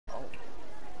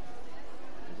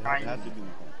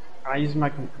I use my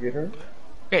computer.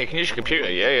 Yeah, you can use your computer,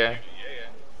 yeah.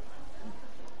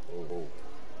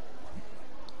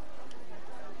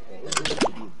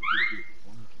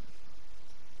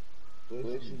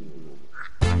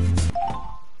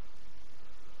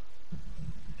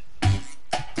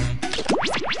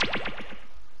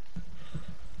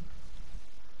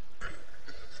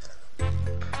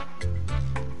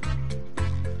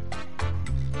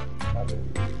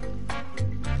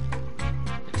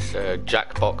 It's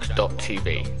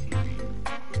Jackbox.tv.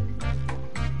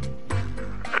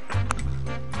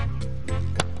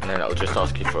 And then it'll just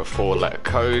ask you for a 4-letter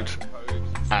code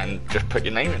and just put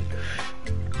your name in.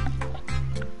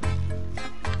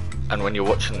 And when you're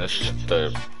watching the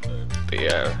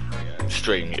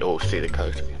stream, you'll see the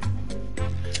code.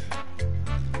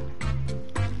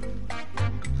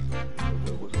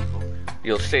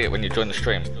 You'll see it when you join the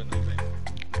stream.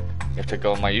 You have to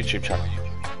go on my YouTube channel.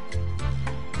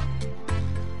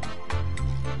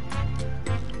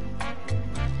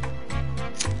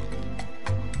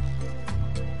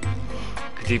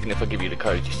 Because even if I give you the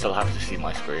code, you still have to see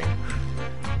my screen.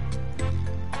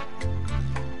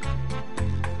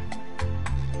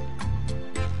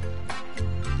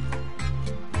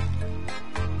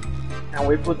 And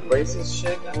we put racist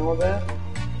shit and all that?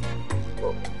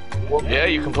 Yeah,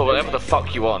 you can put whatever the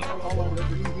fuck you want.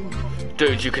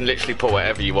 Dude, you can literally put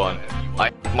whatever you want.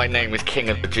 My name was King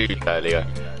of the Jews earlier.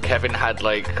 Kevin had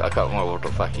like, I can't remember what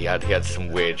the fuck he had. He had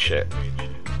some weird shit.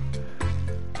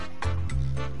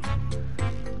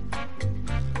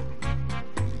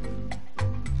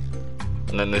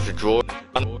 And then there's a draw,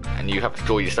 and you have to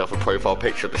draw yourself a profile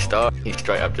picture at the start. He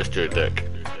straight up just drew a dick.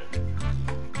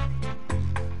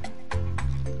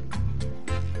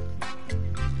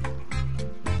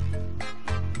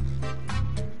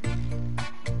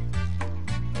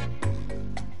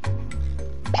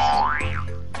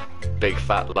 Big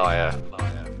fat liar.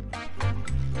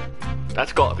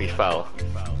 That's gotta be foul.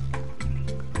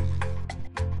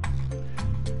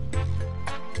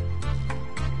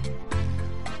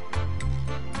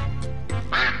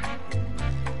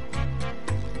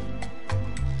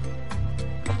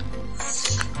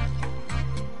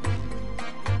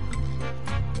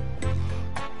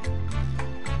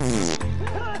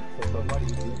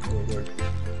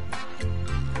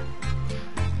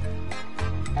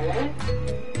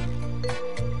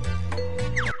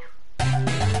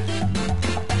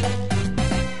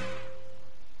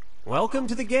 Welcome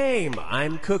to the game.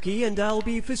 I'm Cookie, and I'll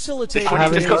be facilitating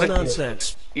this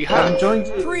nonsense. I'm joined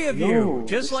Three of you,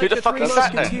 just like the Three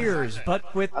Musketeers,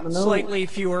 but with slightly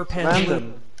fewer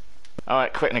pensions.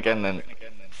 Alright, quitting again then.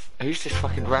 Who's this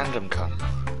fucking random cunt?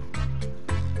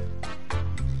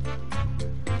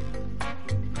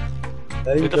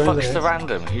 Who the fuck's the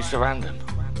random? Who's the random?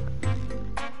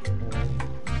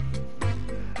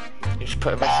 You just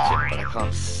put a message in, but I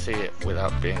can't see it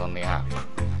without being on the app.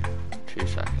 2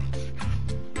 seconds.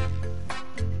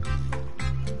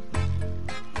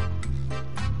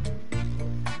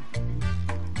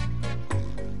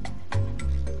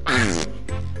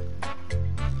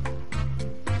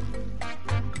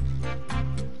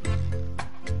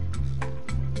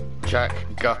 Jack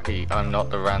Guppy, I'm not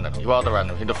the random. You are the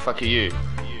random. Who the fuck are you?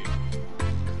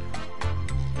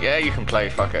 Yeah, you can play.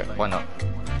 Fuck it. Why not?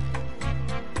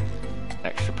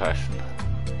 Extra person.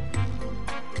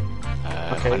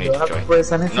 Okay, I need to join.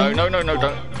 press anything? No,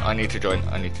 don't. I need to join. 2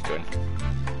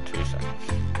 seconds.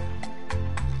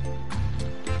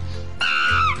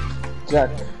 Jack.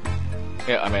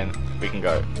 Yeah, I'm in. We can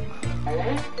go.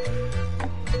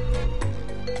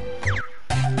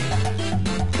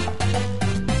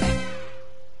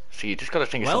 So you just gotta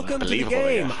think it's Welcome to the believable.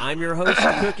 game. Yeah. I'm your host,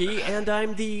 Cookie, and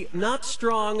I'm the not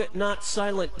strong, not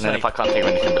silent And then if I type. can't think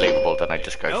of anything believable, then I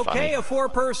just go Okay, funny. a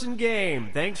 4-person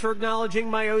game. Thanks for acknowledging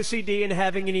my OCD and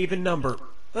having an even number.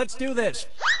 Let's do this.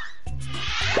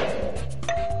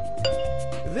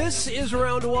 This is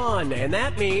round 1, and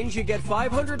that means you get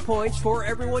 500 points for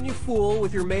everyone you fool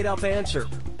with your made-up answer.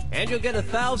 And you'll get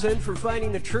 1,000 for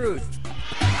finding the truth.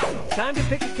 Time to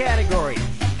pick a category.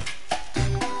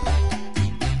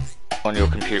 On your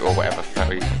computer or whatever,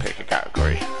 so you can pick a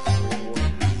category.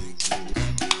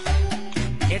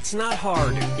 It's not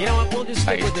hard. You know what, we'll just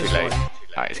That stick is with too this late. one.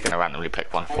 Alright, it's gonna randomly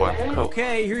pick one for him. Cool.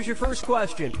 Okay, here's your first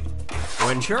question.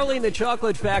 When Charlie and the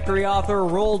Chocolate Factory author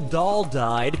Roald Dahl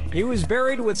died, he was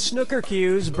buried with snooker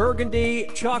cues, burgundy,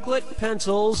 chocolate,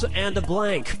 pencils, and a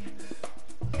blank.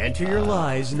 Enter your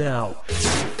lies now.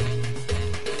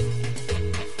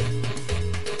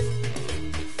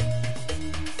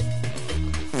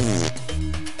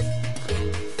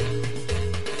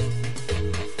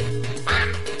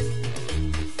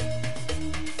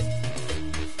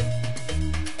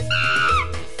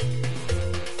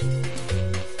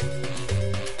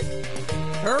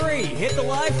 hit the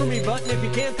live for me button if you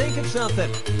can't think of something.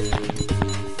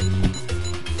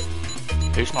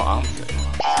 Who's not answering?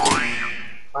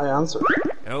 I answered.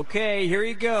 Okay, here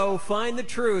you go. Find the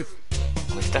truth.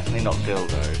 It was definitely not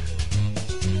dildo.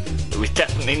 It was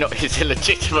definitely not his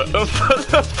illegitimate child.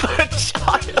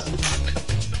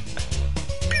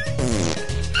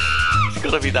 It's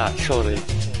gotta be that, surely.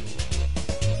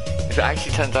 If it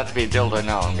actually turns out to be a dildo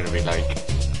now, I'm gonna be like...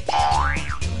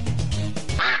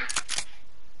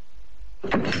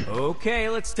 Okay,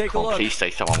 let's take a Oh, look. please say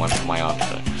someone went for my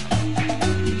answer.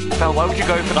 Phil, why would you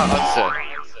go for that answer?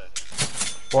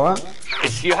 What?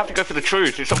 You have to go for the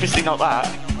truth. It's obviously not that.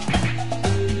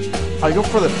 I go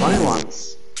for the funny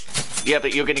ones. Yeah,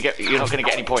 but you're not gonna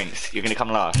get any points. You're gonna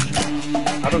come last.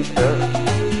 I don't care.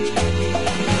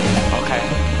 Okay.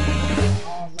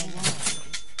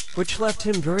 Which left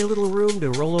him very little room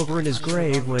to roll over in his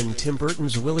grave when Tim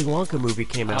Burton's Willy Wonka movie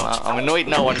came out. I'm annoyed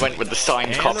no one went with the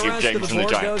signed And copy the of rest James of the and the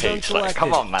board Giant goes Peach. Like, unselected.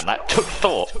 come on, man, that took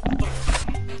thought.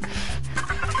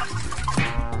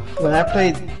 When I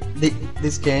played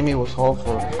this game, it was all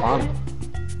for fun.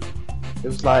 It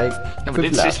was like... No, but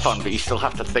it's fun, but you still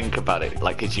have to think about it.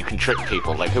 Like, as you can trick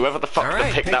people. Like, whoever the fuck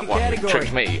Alright, picked pick that a one category.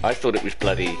 tricked me. I thought it was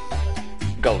bloody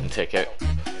golden ticket.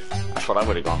 That's what I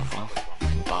would have gone for.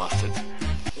 Bastards.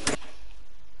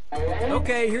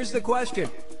 Okay, here's the question.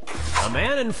 A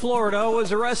man in Florida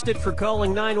was arrested for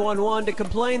calling 911 to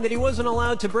complain that he wasn't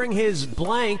allowed to bring his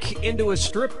blank into a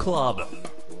strip club.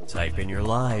 Type in your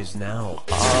lies now.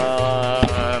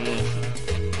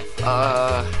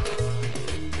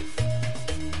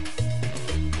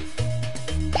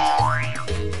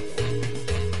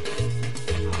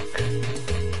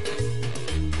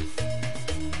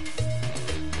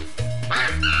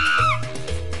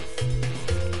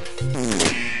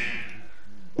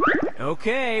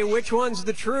 Okay, which one's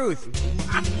the truth?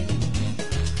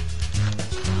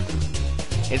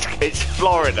 It's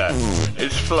Florida.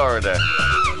 It's Florida.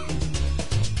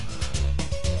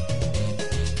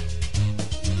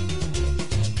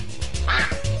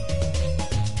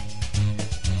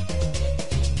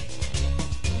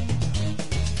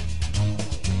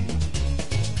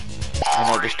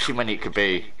 I know there's too many it could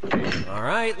be. All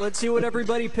right, let's see what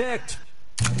everybody picked.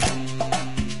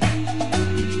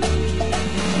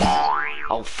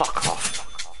 Oh, fuck off.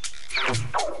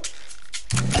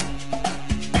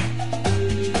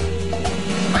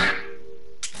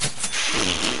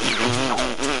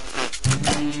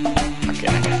 Okay,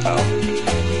 oh.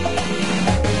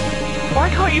 Why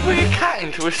can't you bring a cat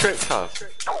into a strip club?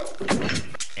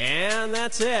 And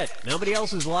that's it. Nobody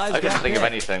else's lives I couldn't got think of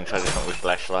picked. anything, so I just went with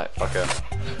flashlight. Fucker.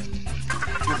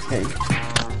 Okay.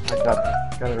 I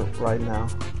got it right now.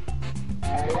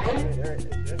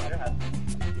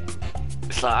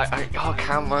 It's like, oh,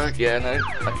 camera, yeah, no,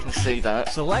 I can see that.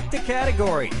 Select a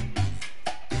category.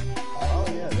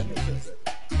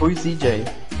 Who is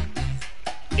EJ?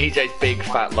 EJ's big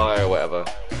fat liar or whatever.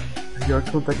 You're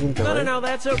contacting the No,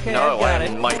 that's okay. No, I've got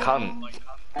I'm it. my cunt.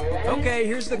 Okay,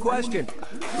 here's the question.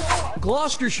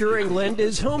 Gloucestershire, England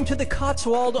is home to the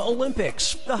Cotswold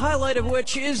Olympics, the highlight of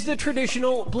which is the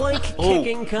traditional blank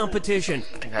kicking competition.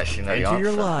 I think I actually know the Enter your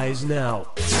answer. lies now.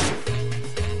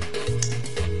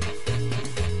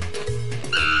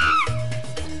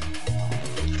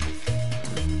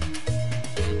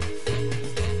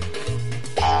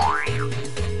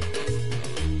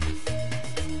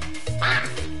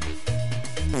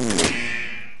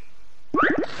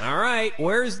 All right,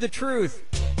 where's the truth?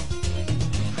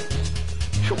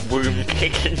 Womb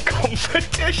kicking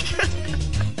competition.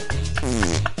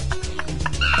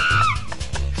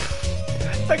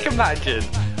 Like, imagine.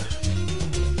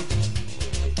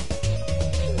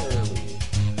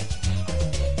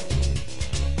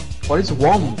 What is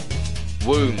WOM?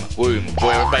 Womb,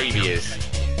 where a baby is.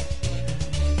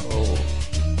 Oh.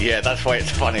 Yeah, that's why it's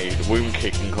funny. The womb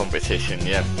kicking competition.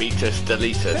 Yeah, fetus Pick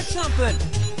deletus. something.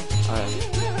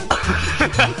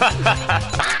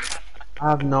 I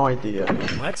have no idea.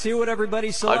 Let's see what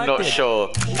everybody selected. I'm not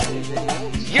sure.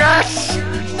 Yes!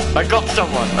 I got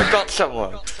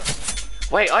someone.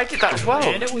 Wait, I did that as well.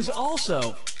 And it was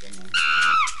also...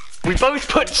 We both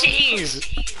put cheese!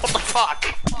 What the fuck?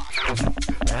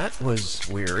 That was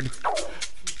weird.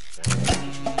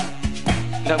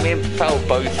 No, me and Fel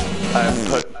both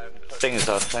put things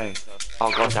I was saying.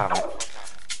 Oh, god damn it.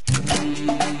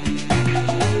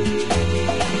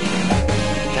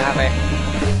 Damn it.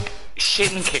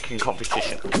 Shin kicking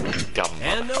competition. Dumb.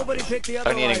 And nobody picked the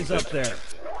other Only in lies up England. there.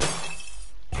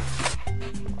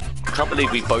 I can't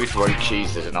believe we both wrote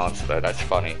cheese as an answer though, that's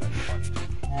funny.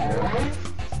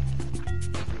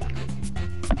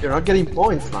 You're not getting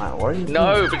points now, what are you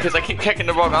No, doing? because I keep checking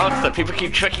the wrong answer. People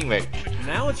keep tricking me.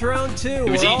 Now it's round 2. It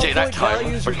was where all EJ that point time.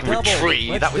 values are Freaking with doubled. tree.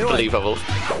 Let's That was do it. believable.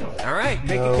 All right,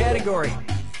 pick No. a category.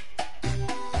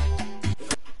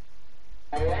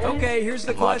 Okay, here's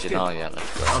the question. Marginal, yeah,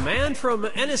 let's go. A man from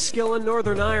Enniskillen,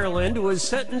 Northern Ireland, was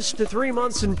sentenced to 3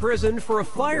 months in prison for a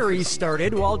fire he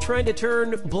started while trying to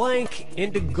turn blank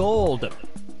into gold.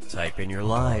 Type in your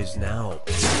lies now.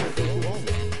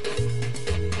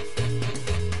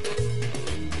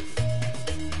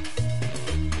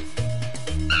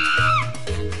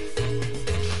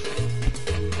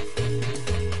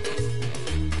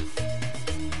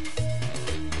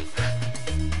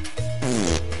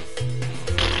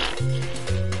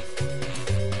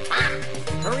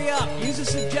 Hurry up, use a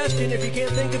suggestion if you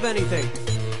can't think of anything.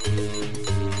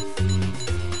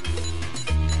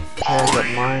 Okay, I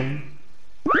got mine.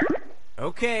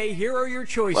 Okay, here are your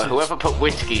choices. Well, whoever put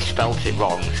whiskey spelt it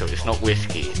wrong, so it's not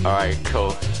whiskey. Alright,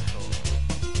 cool.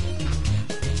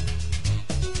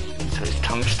 So it's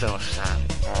tungsten or sand.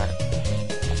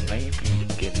 Alright. Maybe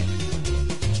beginning.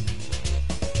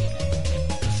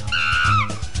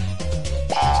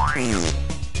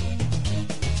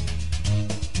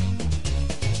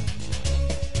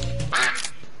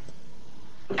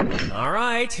 All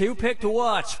right, who picked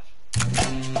what?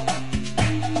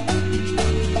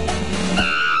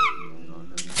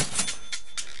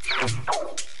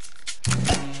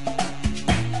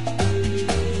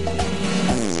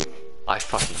 I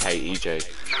fucking hate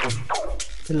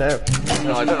EJ. He left.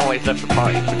 No, I don't know why he's left the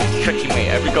party, but he's tricking me.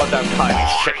 Every goddamn time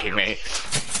he's tricking me.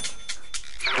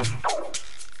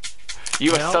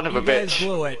 You a Well, son of a you guys bitch.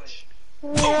 blew it. It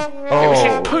was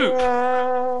his Oh.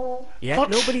 poop. Yet What?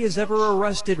 nobody has ever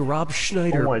arrested Rob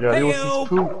Schneider. Oh my god, it was Heyo! his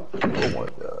poop. Oh my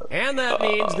god. And that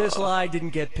means this lie didn't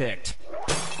get picked.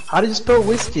 How do you spell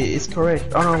whiskey? It's correct.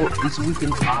 Oh no, it's with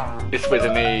an It's with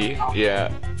an E,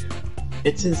 yeah.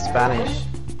 It's in Spanish.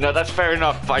 No, that's fair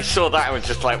enough. I saw that and was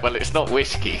just like, well, it's not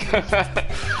whiskey.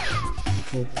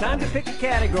 Time to pick a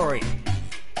category.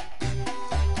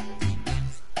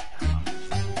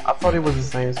 I thought it was the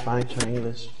same in Spanish and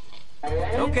English.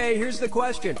 Okay, here's the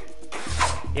question.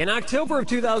 In October of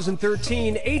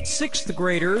 2013, 8 sixth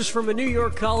graders from a New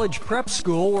York college prep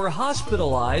school were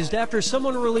hospitalized after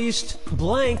someone released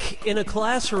blank in a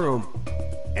classroom.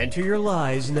 Enter your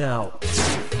lies now.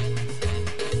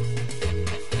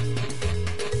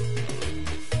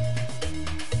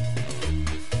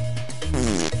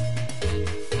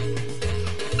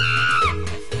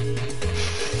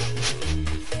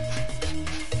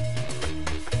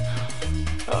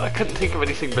 I couldn't think of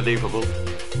anything believable.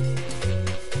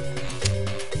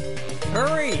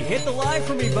 Hurry, hit the lie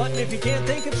for me button if you can't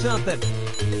think of something.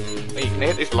 You can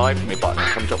hit this live for me button. It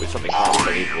comes up with something half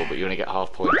believable, but you only get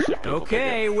half points. If people pick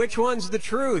Okay, it. which one's the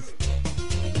truth?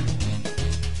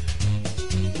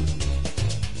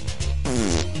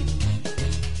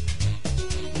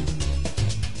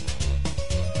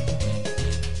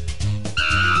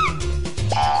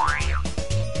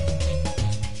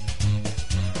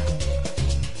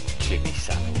 Jimmy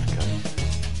Savile's ghost.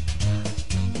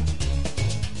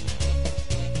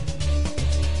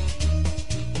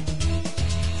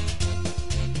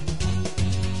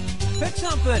 Pick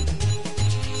something.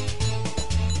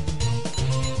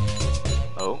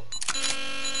 Oh.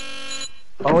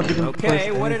 Oh, I didn't Okay,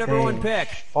 place what did everyone anything. pick?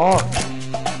 Fuck.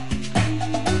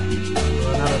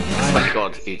 My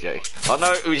god, EJ. Oh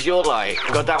no, it was your lie.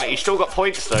 God damn it, you still got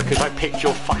points though, because I picked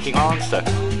your fucking answer.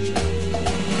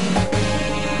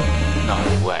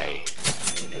 No way.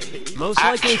 Most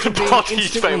likely Axe to be body instantly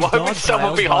spray. Why would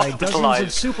someone be dogpiled by dozens of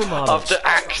hospitalized supermodels. after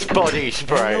Axe body And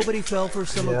spray? nobody fell for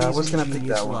some Yeah, I of was these gonna pick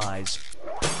ingenious that one. lies.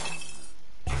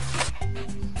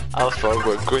 I'll throw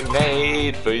a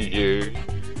grenade for you.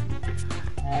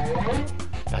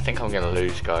 I think I'm gonna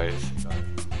lose, guys.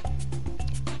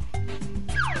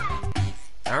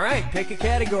 Alright, pick a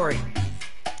category.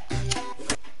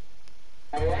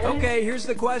 Okay, here's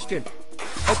the question.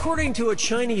 According to a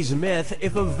Chinese myth,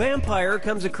 if a vampire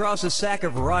comes across a sack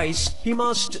of rice, he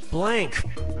must blank.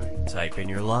 Type in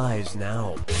your lies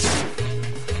now.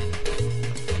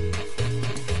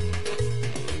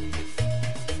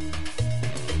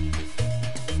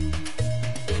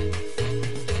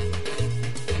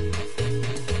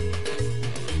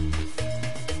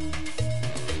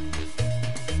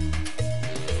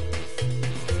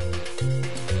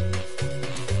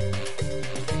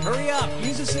 Hurry up,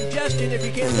 use a suggestion if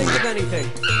you can't think of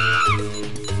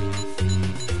anything.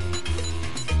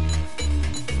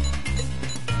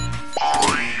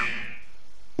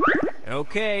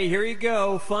 Okay, here you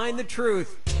go. Find the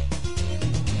truth.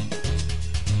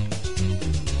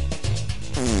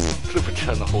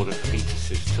 Return the horde of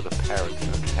fetuses to the parents,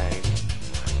 okay?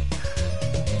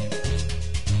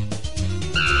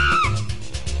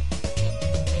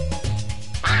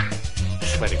 I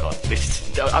swear to God, this.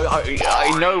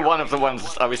 I know one of the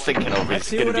ones I was thinking of is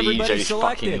going to be EJ's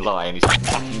fucking lie, and he's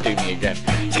fucking do me again.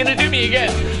 He's going to do me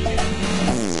again!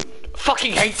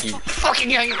 Fucking hate you! Fucking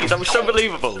hate you! That was so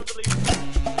believable!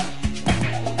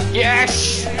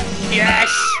 Yes! Yes!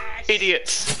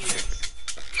 Idiots!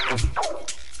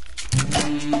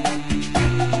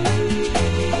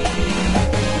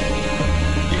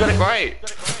 You got it right!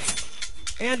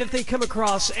 And if they come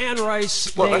across Anne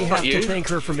Rice, Well, they that's not have you. to thank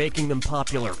her for making them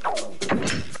popular.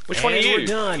 Which one are you? We're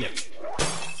done.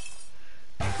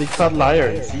 Big fat liar,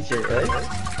 it's EJ, right?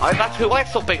 That's who I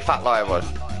thought Big Fat Liar was.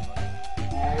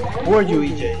 Who are you,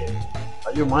 EJ?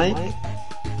 Are you Mike?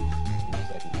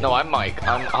 No, I'm Mike.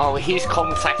 He's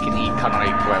contacting the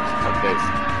Conrad whoever this.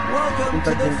 Welcome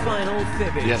to the final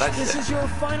fibbage. Yeah, that's this it. is your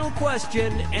final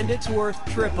question, and it's worth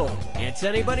triple. It's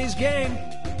anybody's game.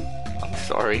 I'm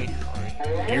sorry.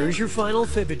 Here's your final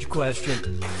fibbage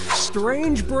question.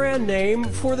 Strange brand name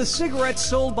for the cigarettes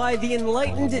sold by the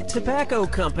Enlightened Tobacco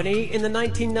Company in the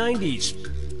 1990s.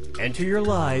 Enter your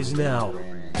lies now.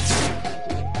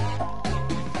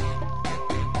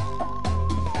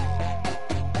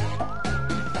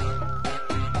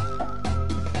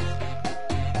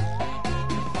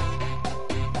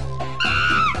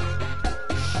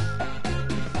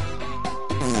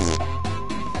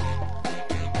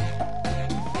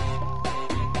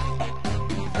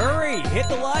 Hurry, hit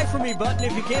the lie for me button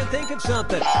if you can't think of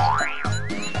something.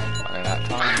 By that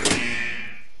time.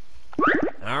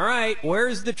 All right,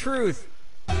 where's the truth?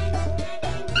 Okay.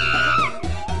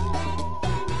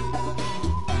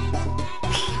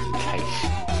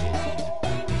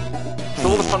 So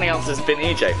all the funny answers have been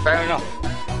EJ. Fair enough.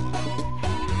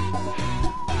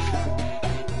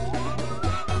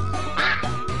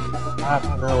 I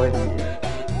have no idea.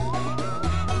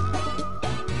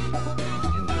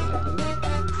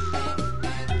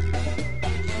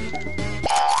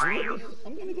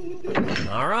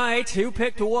 All right, who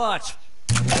picked what?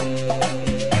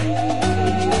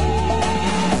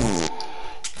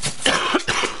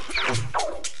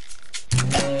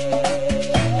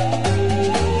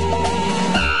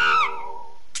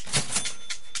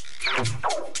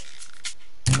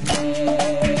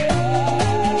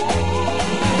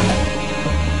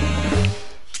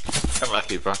 I'm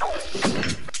lucky, bro.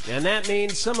 And that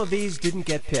means some of these didn't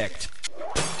get picked.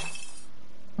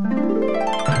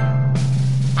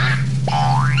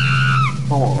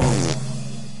 Oh.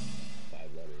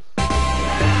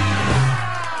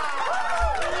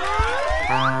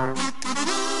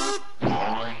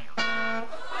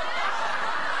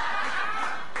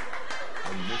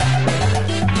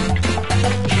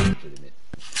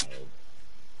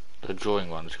 The drawing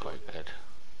one's quite good.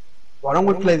 Why don't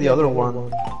we play the other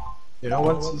one? You know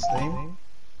what's his name?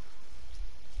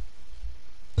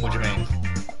 What do you mean?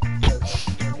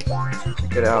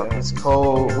 Check it out. It's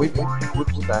called Whip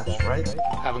Dash, right?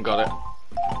 Haven't got it.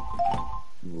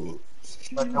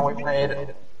 But can we play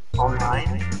it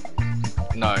online?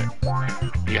 No.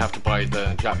 You have to buy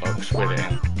the Jackbox with it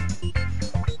in.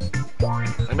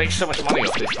 They make so much money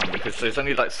off this one because there's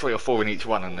only like 3 or 4 in each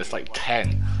one and there's like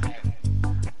 10.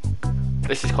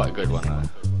 This is quite a good one though.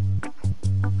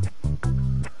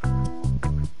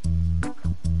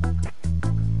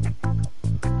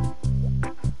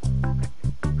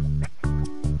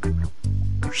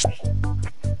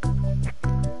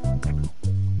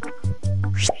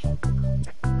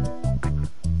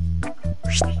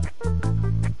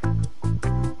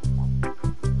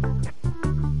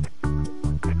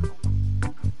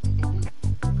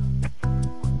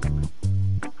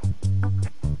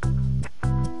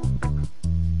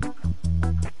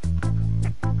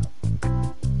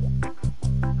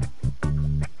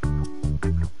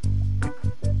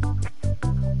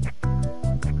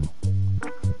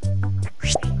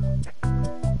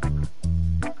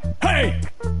 Hey!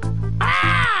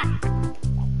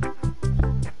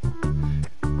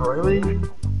 Really?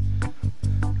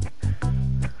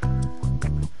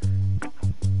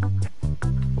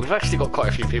 We've actually got quite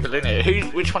a few people in here.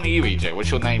 Which one are you, EJ?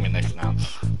 What's your name in this now?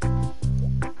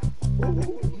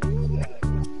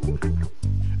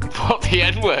 What, the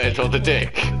N-word or the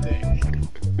dick?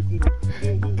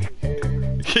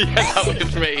 Yeah, that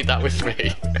was me, that was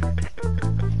me.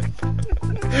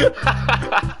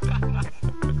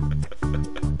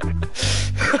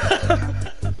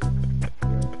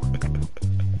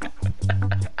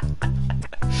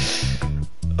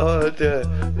 Oh dear.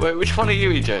 Wait, which one are you,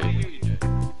 EJ?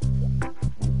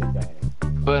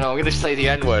 Well, no, I'm going to say the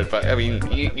N-word, but I mean,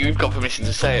 you've got permission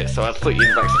to say it, so I thought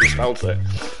you'd actually spelled it.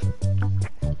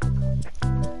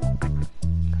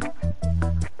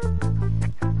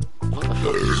 What the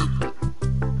fuck is that?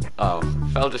 Oh,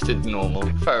 Fel just did normal.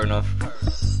 Fair enough.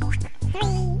 3,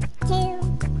 2,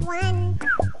 1.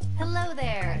 Hello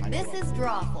there. This is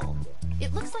Drawful.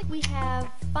 It looks like we have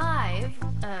 5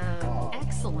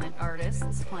 excellent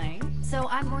artists playing, so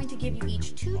I'm going to give you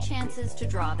each 2 chances to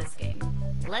draw this game.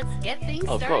 Let's get things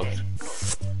started.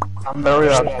 I'm very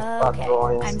bad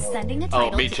drawing. I'm sending a title.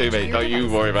 Oh, me too, mate. Don't you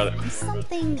worry about it.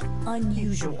 Something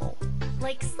unusual,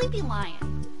 like Sleepy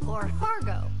Lion or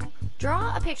Fargo.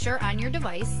 Draw a picture on your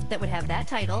device that would have that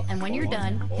title, and when you're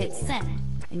done, hit send.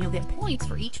 And you'll get points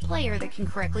for each player that can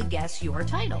correctly guess your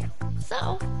title.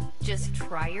 So, just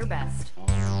try your best.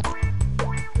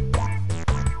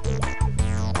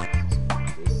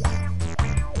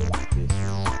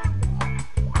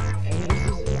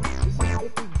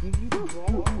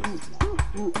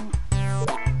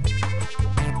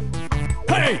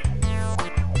 Hey!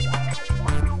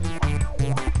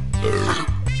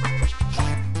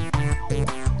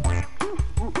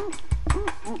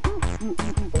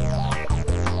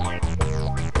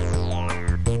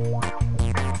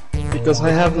 Because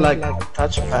I have like a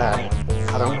touchpad.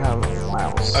 I don't have a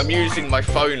mouse. I'm using my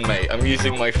phone, mate. I'm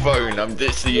using my phone. I'm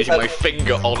literally using my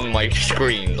finger on my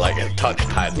screen like a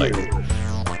touchpad, like.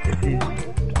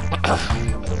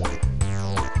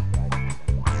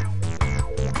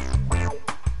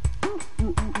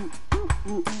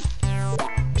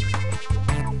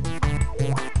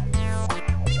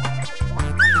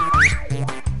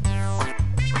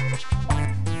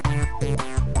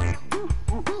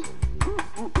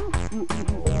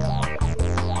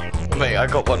 Mate, I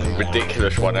got one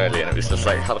ridiculous one earlier and it was just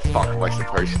like, how the fuck am I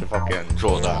supposed to fucking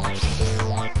draw that?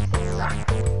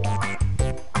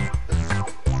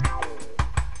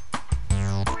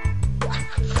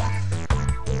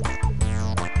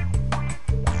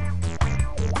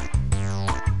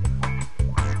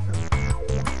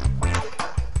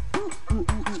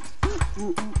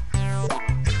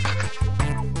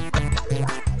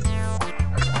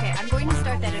 Okay, I'm going to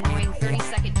start that annoying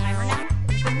 30-second timer now.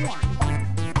 You've been warned.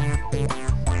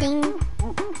 Ding,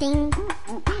 ding,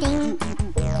 ding, ding,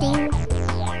 ding,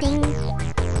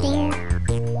 ding,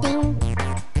 ding,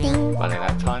 ding. Running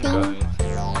out of time, guys.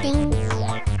 Ding,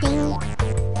 ding.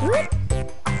 Whoop,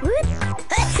 whoop.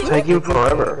 It's taking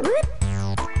forever.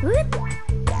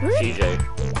 CJ.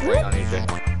 Wait on EJ.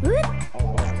 Whoop,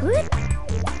 whoop.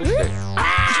 Push it.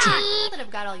 Now that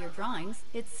I've got all your drawings,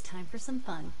 it's time for some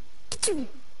fun.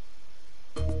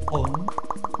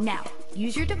 Now,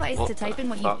 use your device to type in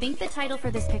what you think the title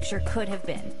for this picture could have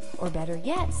been. Or better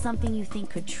yet, something you think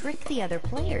could trick the other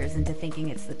players into thinking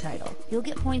it's the title. You'll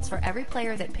get points for every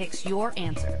player that picks your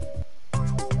answer.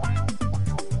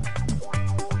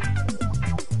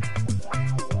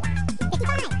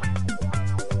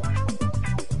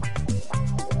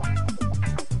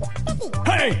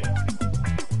 Hey!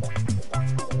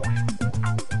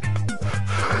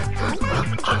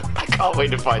 I can't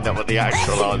wait to find out what the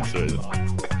actual answer is.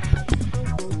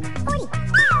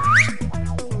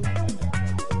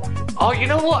 Oh, you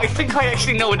know what? I think I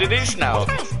actually know what it is now.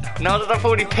 Now that I've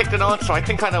already picked an answer, I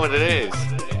think I know what it is.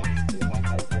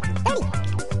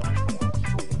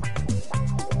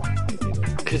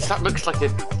 Because that looks like a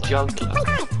juggler.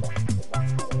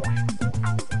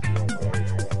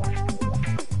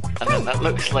 And then that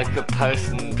looks like a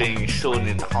person being sawn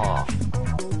in half.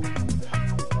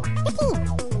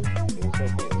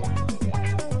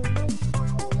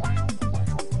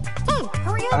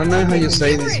 I don't know how you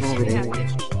say this movie in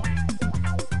English.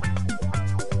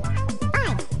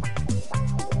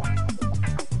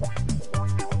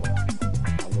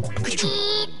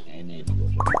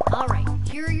 Alright,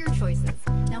 here are your choices.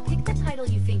 Now pick the title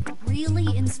you think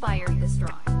really inspired this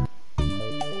drawing.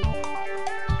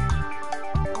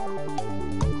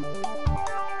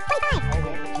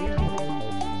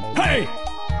 Hey!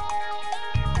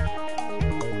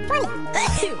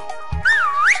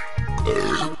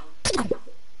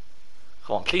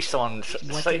 Come on, please someone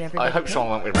say, I hope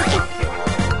someone went with me.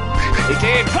 He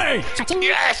did! Hey!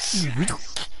 Yes!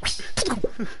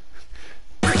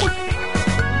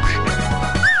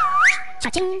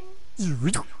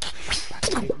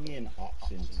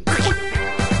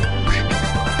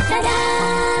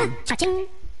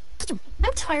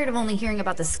 I'm tired of only hearing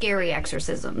about the scary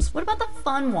exorcisms. What about the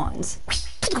fun ones?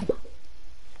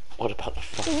 What about the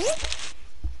fuck?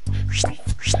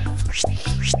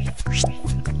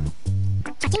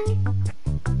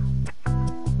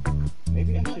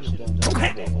 Maybe I should have done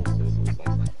that.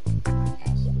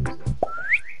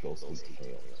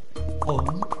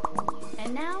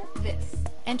 And now this.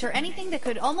 Enter anything that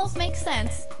could almost make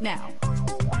sense now.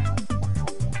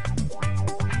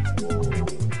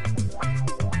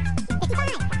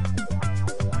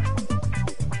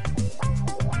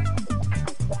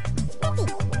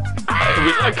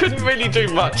 I couldn't really do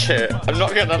much here. I'm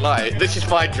not gonna lie. This is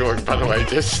my drawing, by the way,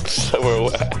 just so we're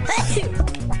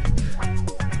aware.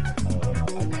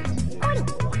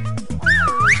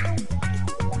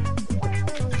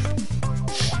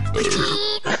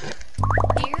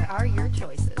 Here are your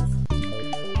choices.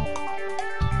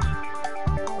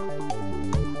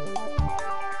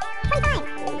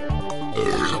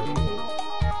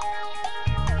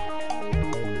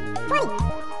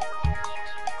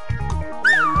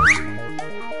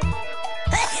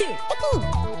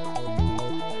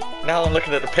 Now I'm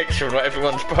looking at the picture and what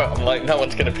everyone's put, I'm like, no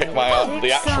one's gonna pick the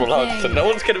actual answer. No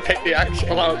one's gonna pick the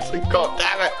actual answer. God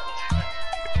damn it!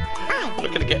 I'm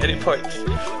not gonna get any points.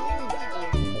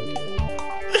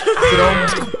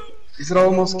 Is it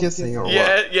almost kissing or what?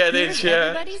 Yeah, it is, Here's yeah.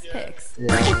 everybody's picks.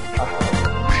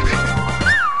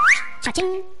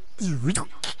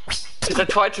 Because I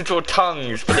tried to draw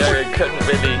tongues, but I couldn't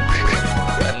really,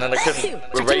 and then I couldn't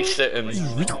erase it, and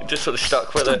just sort of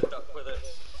stuck with it.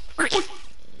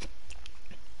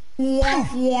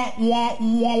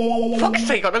 Fuck's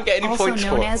sake, I don't get any Also points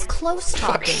known for it. as close Fuck's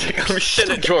talking. sake, I'm shit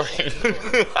at drawing.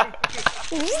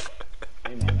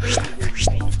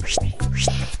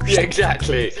 Yeah,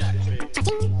 exactly.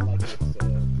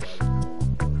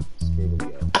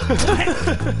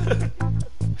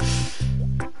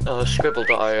 Oh,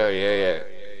 scribble.io, yeah.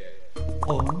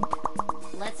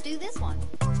 Let's do this one.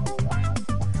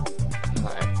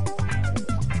 Right.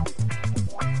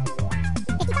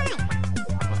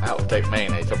 Out-of-date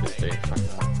mayonnaise, obviously.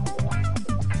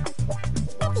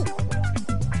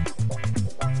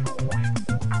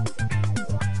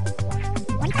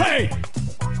 Hey!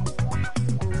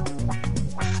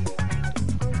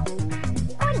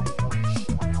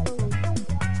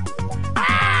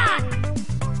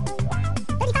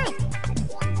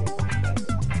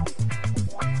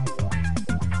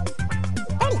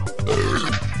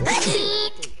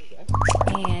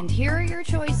 And here are your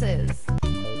choices.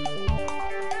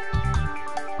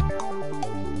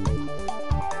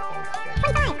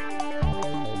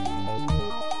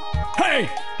 Hey!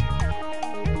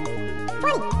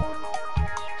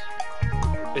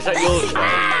 Is that yours,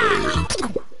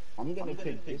 man? I'm gonna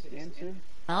pick this answer.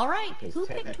 All right, who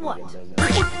picked what?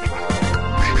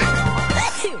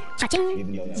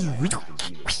 Even though that's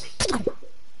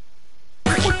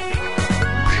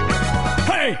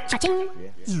Hey!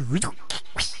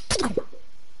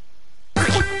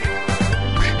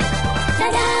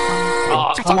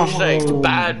 Oh, fuck's sake.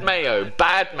 Bad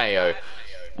mayo.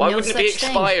 Why No wouldn't it be such thing.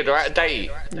 expired or out of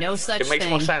date? No such It makes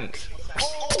thing. more sense.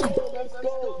 let's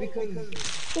go because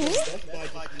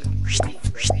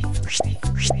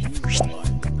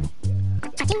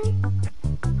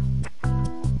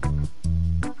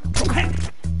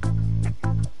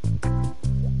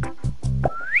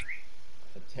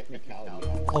technicality.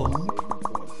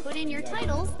 Put in your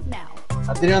titles now.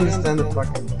 I didn't understand the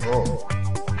fucking draw.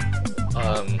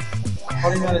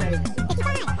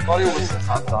 Thought it was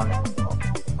not done.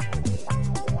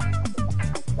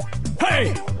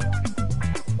 Hey!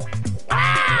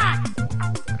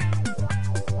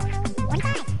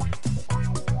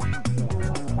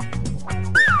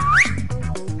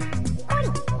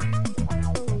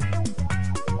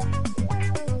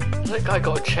 That guy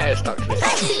got a chair stuck to his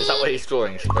hand. Is that what his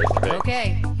drawing is supposed to be?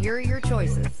 Okay, here are your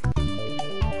choices.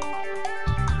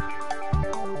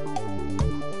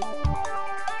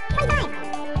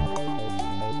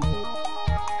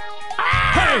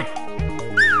 Hey!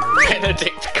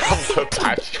 Benedict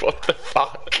Cumberbatch, what the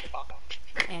fuck?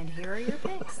 And here are your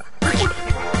picks.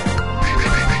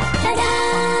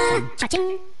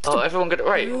 Oh, everyone got it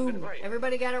right.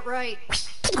 Everybody got it right.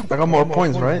 I got more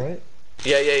points, right?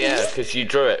 Yeah, because you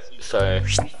drew it, so...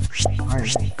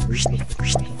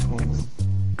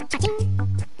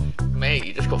 Mate,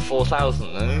 you just got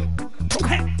 4,000, then.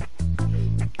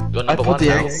 You're number put one the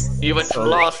now. X, You went from so-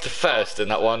 last to first in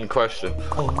that one question.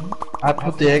 I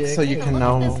put the X so you can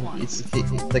know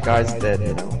the guy's dead,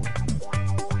 you know.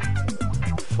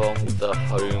 From the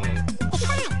home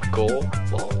score?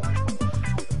 What?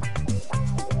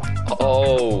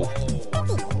 Oh.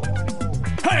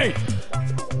 Hey!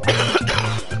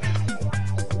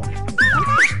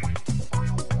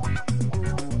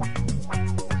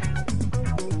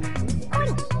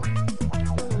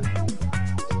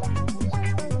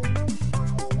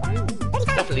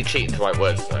 Definitely cheating to write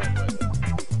words, though.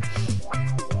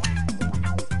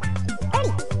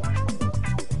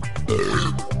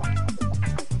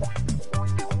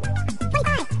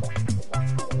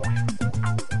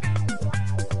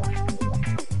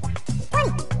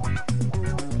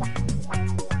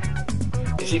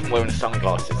 He's even wearing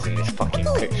sunglasses in this fucking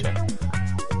picture.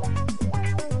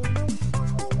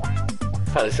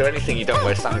 Hell, is there anything you don't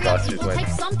wear sunglasses with? Type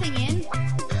something in.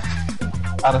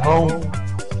 At home.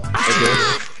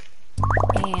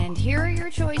 And here are your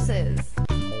choices.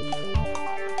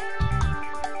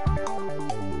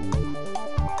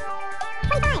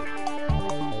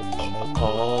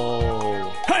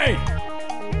 Oh. Hey!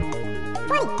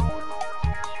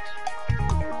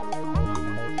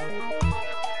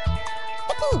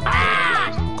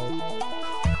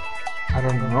 I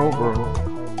don't know, bro.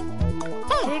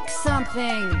 Pick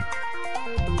something.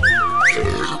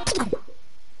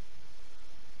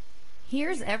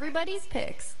 Here's everybody's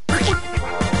picks.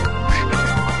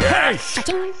 Yes!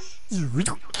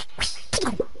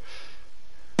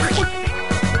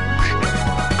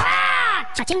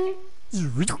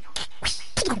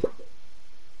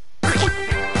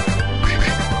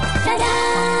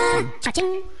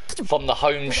 From the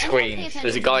home screen,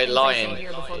 there's a guy lying.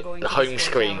 The home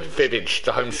screen, Fibbage,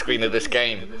 the home screen of this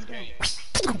game.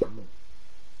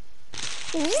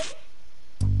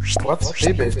 What's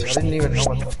Fibbage? I didn't even know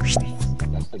what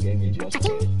That's the game you just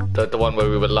played. The one where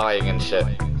we were lying and shit.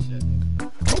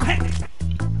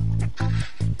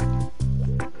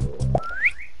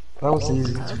 that was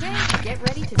easy. Okay, get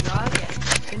ready to draw again.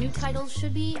 The new titles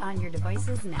should be on your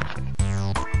devices now.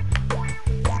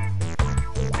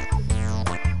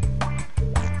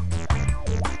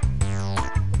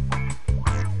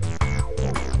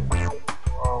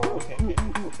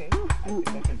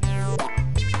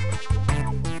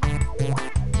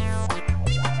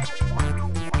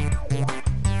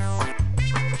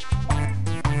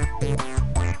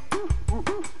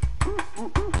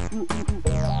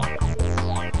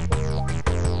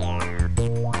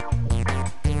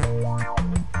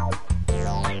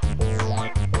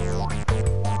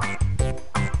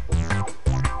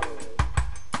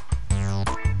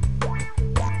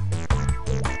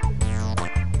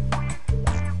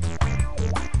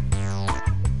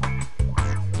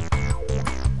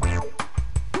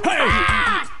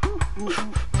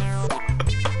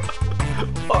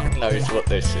 Fuck knows what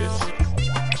this is.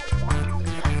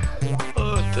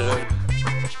 Oh dear.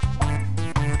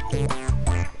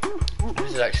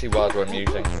 This is actually rather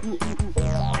amusing.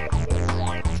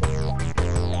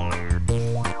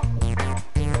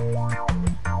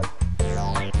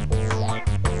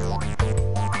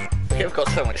 I've got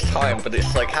so much time, but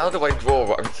it's like, how do I draw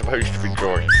what I'm supposed to be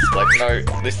drawing? It's like,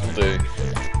 no, this will do.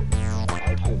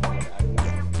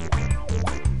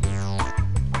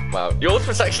 Wow, yours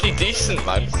was actually decent,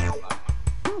 man.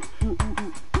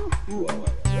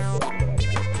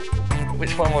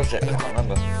 Which one was it? I can't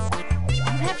remember. You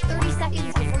have 30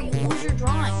 seconds before you lose your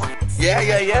drawing.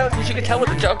 Yeah, because you could tell what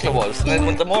the juggler was, and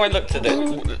then the more I looked at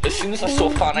it, as soon as I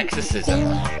saw Fun Exorcism,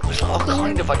 I was like, oh,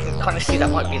 kind of, I can kind of see that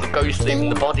might be the ghost leaving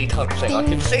the body type thing. I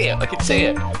could see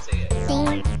it.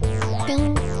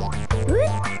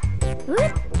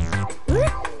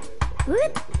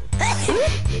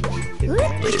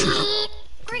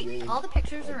 Great, all the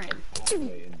pictures are in.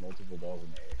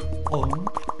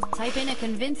 Type in a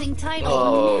convincing title.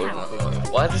 Oh,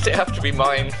 now. why does it have to be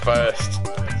mine first?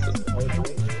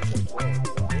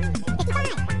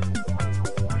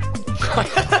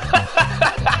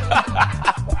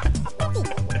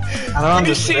 I don't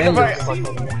You see the understand right-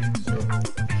 this.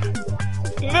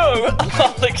 No,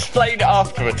 I'll explain it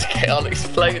afterwards, okay?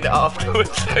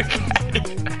 Okay?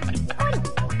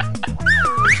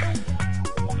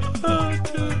 Oh,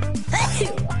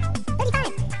 dear.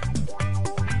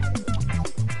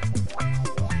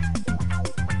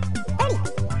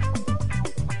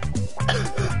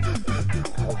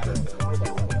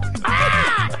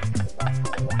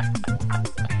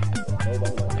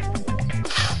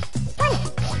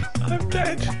 I'm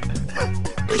dead.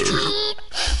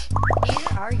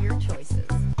 Here are your choices.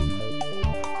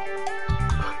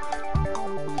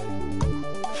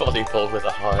 Volleyball with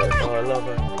a hive. Oh, I love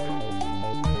it.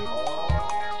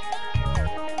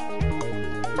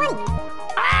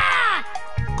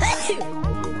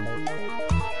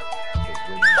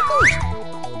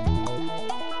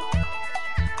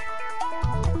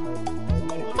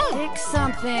 Pick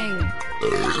something.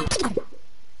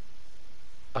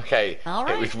 Okay, All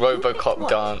it right. was Robocop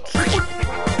dance.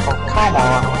 Oh, come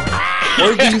on.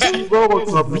 Where do you see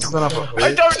Robocop instead of a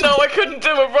I bitch? don't know, I couldn't do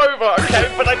a robot,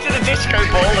 okay? But I did a disco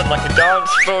ball and like a dance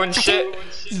floor and shit.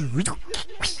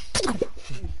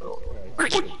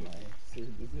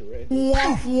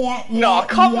 No,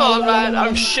 come on, man.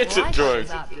 I'm shit Well, I at thought it drawing.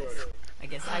 was obvious. I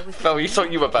guess I was. Well, you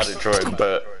thought you were bad at drawing,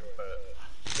 but...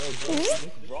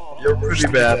 You're pretty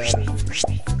bad.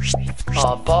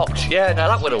 Oh, box. Yeah, no,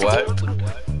 that would have worked.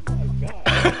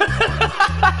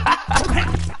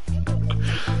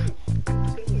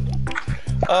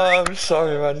 Oh, I'm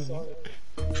sorry, man.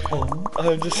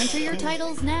 I'm just... Enter your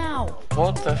titles now.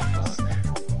 What the fuck?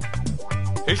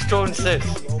 Whose drawing's this?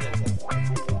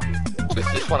 Is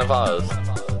this one of ours?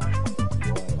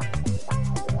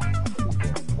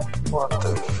 What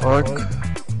the fuck?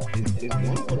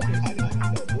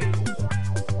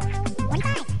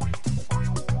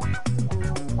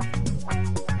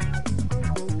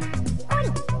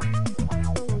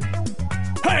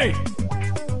 Hey!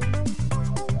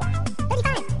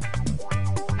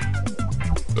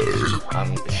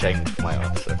 I'm ashamed of my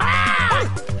answer.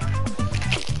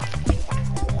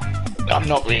 I'm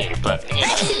not really, but...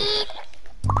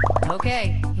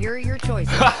 Okay, here are your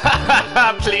choices.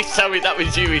 Please tell me that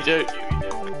was you, Joe.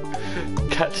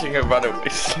 Catching a runaway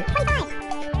slave.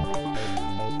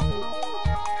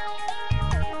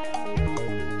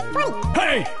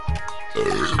 Hey!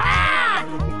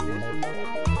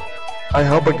 I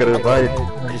hope I get it right.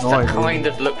 That kind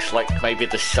of looks like maybe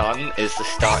the sun is the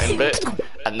starting bit,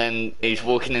 and then he's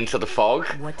walking into the fog.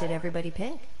 What did everybody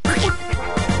pick?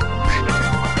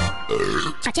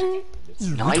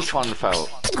 Nice one, Phil.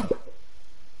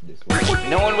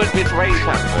 No one would with Ray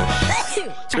Canvas.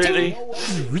 Really?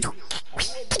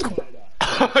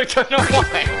 I don't know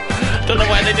why. Don't know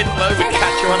why they didn't load with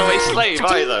Catch a Runaway Slave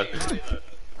either.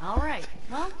 Alright,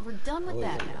 well, we're done with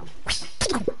that now.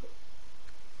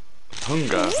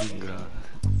 Hunger.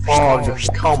 Oh,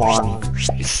 come on.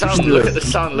 Sun, look at the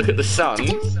sun, look at the sun.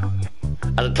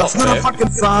 At the top That's not a bit. fucking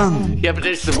sun! Yeah, but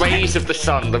it's the rays of the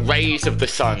sun, the rays of the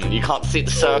sun. You can't see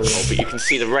the circle, but you can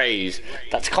see the rays.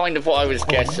 That's kind of what I was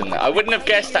guessing. I wouldn't have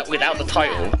guessed that without the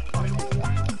title.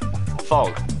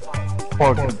 Fog.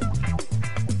 Fog.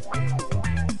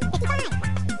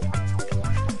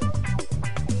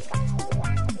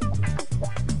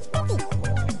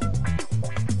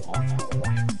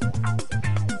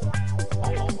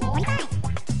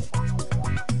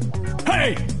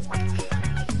 Hey!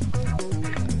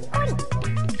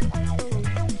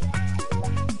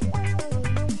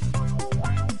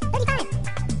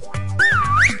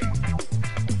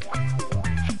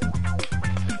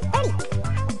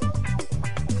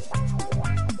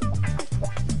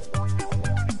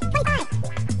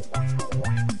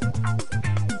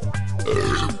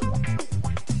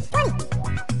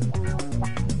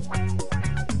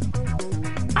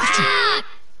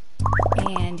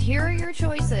 And here are your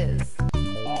choices.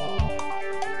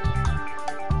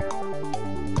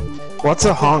 What's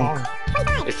a honk?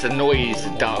 It's the noise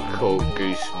the dark or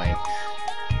goose makes.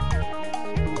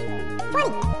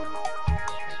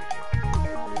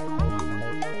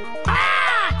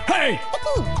 Hey!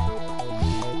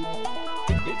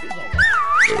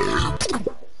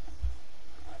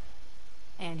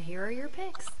 And here are your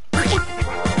picks.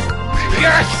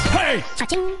 Yes! Hey!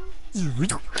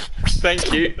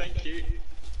 Thank you.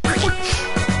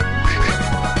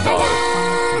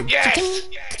 Oh. Yes!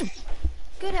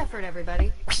 Good effort,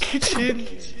 everybody. Kitchen.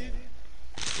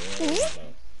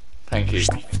 Thank you.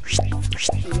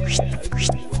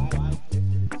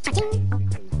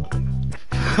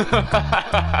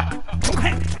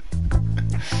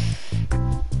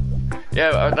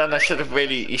 Yeah, then I should have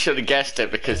you should have guessed it,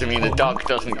 because I mean the dog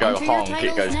doesn't go honk,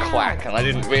 it goes quack, and I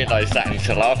didn't realise that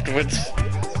until afterwards.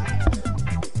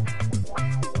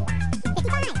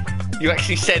 You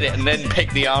actually said it and then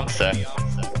picked the answer.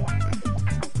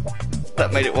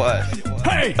 That made it worse.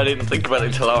 Hey! I didn't think about it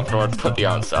until after I'd put the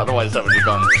answer, otherwise that would have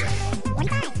gone.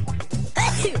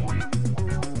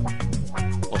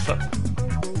 What's that?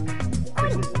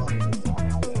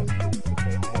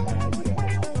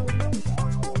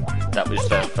 That was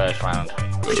the first round.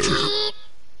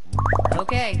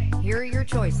 Okay, here are your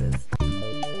choices.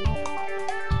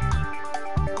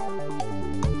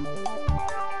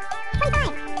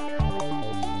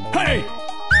 Hey!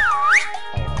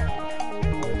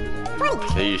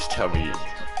 Please tell me.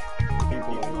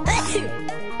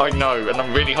 I know, and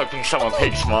I'm really hoping someone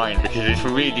picks mine, because it's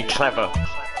really clever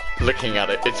looking at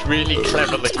it. It's really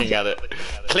clever looking at it.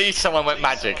 Please someone went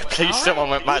magic. Please someone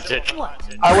went magic.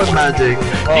 I was magic.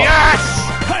 Oh. Yes!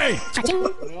 Hey!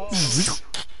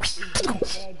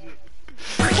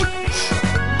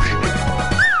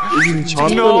 Is it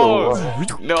enchanted or No!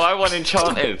 what? No, I want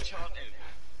enchanted.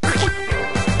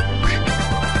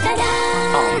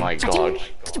 Oh my god.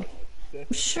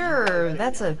 Sure,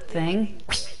 that's a thing.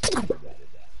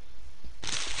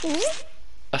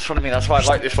 That's what I mean, that's why I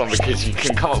like this one, because you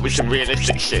can come up with some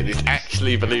realistic shit. It's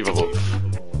actually believable.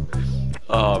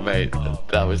 Oh mate,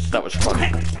 that was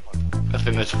funny. I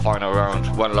think there's a final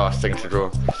round. One last thing to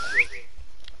draw.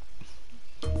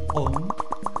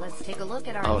 Let's Take a look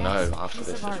at our Oh no, next after piece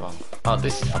this of as art. well. Oh,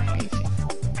 this is fucking easy.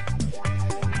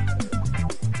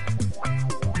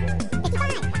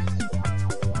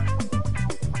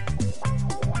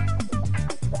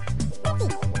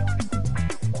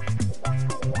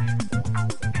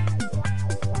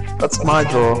 That's my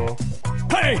draw.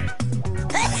 Hey!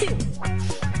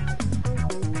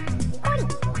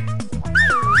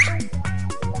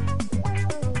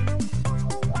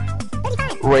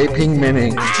 Raping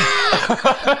meaning.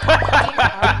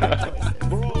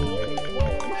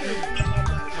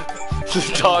 The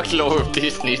dark law of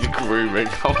Disney's grooming.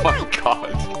 Oh my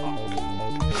god.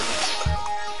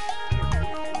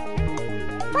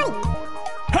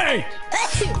 Hey!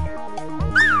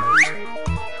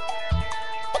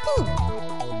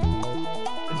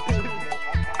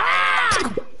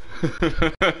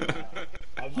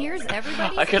 Here's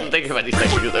everybody's I couldn't think hits. of anything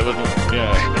because there wasn't.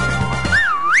 Yeah.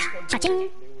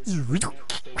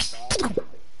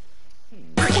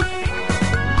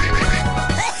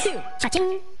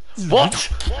 What?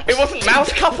 It wasn't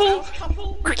Mouse Couple?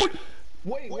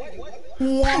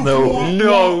 No.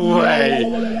 No way!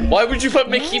 Why would you put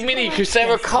Mickey and Minnie? Because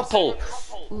they're a couple.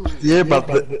 Yeah, but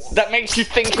That makes you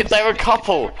think they're a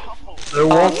couple. they're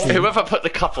walking. Whoever put the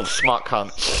couple, smart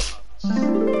cunt.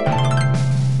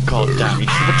 God damn, you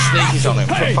should put sneakers on him.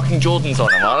 Put fucking Jordans on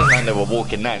him. I don't know they were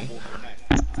walking then.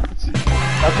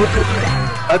 I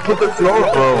put the floor,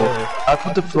 bro. I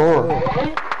put the floor.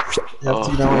 You have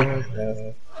to know it.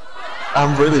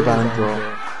 I'm really bad,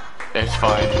 bro. It's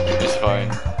fine. It's fine.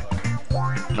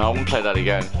 No, I won't play that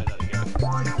again.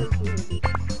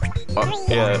 Oh,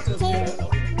 yeah.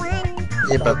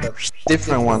 Yeah, but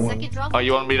different one. Second draw. Oh,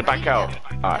 you want me to back out?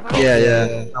 Alright, cool.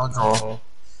 Yeah. No draw.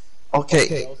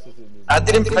 Okay. I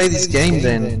didn't play this game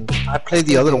then. I played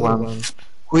the other one.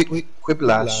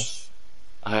 Quiplash.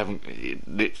 I haven't.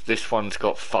 This one's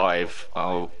got 5.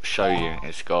 I'll show you.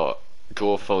 It's got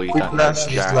drawful. You don't know. Quiplash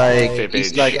is like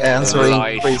it's like answering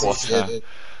life, crazy water. shit.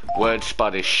 Word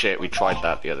spud is shit. We tried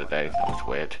that the other day. That was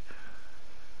weird.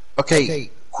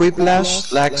 Okay,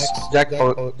 Quiplash lacks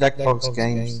Jackbox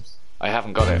games. I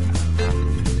haven't got it.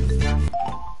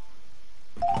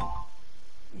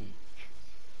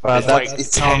 But It's that's like it's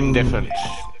 10 different.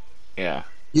 Yeah.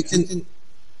 You can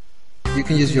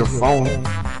use your phone.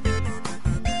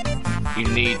 You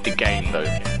need the game though.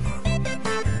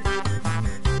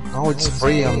 No, it's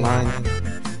free online.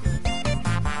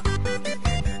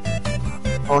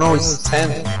 Oh no, it's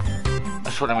 10.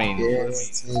 That's what I mean.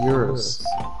 Yes, €10.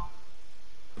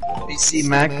 PC,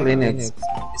 Mac, Linux.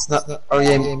 It's not. Oh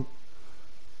yeah.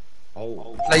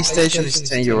 PlayStation is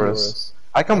 €10.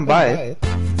 I can buy it.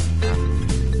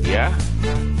 Yeah?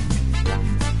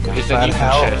 Because then But you can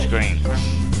how? share screen.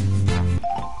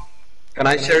 Can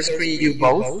I share screen you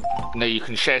both? No, you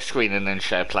can share screen and then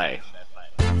share play.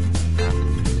 So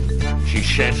you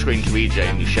share screen to EJ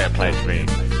and you share play to me.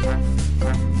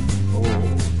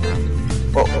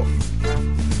 Oh.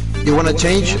 You wanna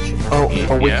change? Oh, we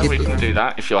Yeah, keep we it. can do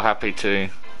that if you're happy to.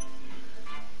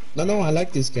 No, I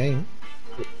like this game.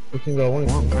 We can go on.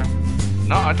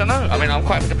 No, I don't know. I mean, I'm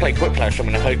quite happy to play Quiplash. I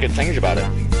mean, I've heard good things about it.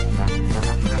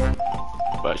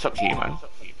 But it's up to you, man.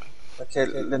 Okay,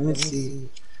 let me see.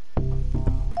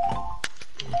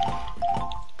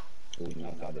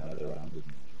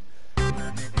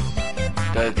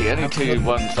 The only 2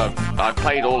 ones I've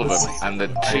played all of them, and the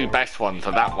 2 best ones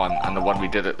are that one and the one we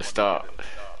did at the start.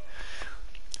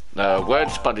 The Word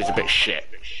Spud is a bit shit.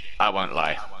 I won't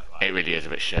lie. It really is a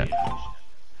bit shit.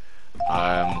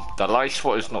 The Life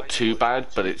Swat is not too bad,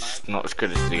 but it's not as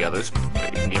good as the others.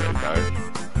 But you can give it a go.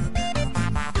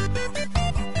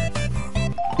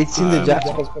 It's in the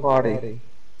Jackbox party.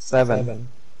 7.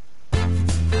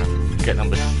 Get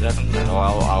number 7, then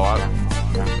I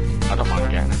don't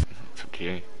mind getting it. It's up to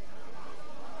you.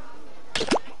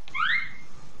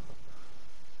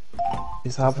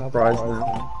 It's half the price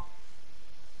now.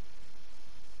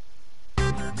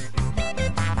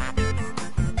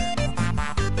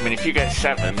 I mean, if you get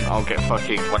 7, I'll get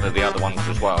fucking one of the other ones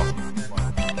as well.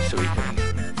 So we can.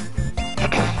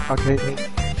 Okay.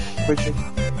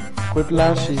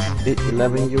 Quiplash is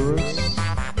 €11.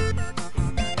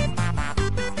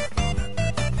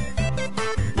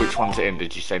 Which one's it in?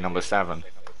 Did you say number 7?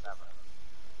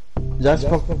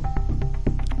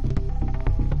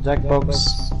 Jackbox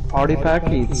party pack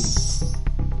is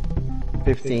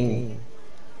 15.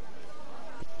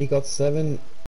 He got 7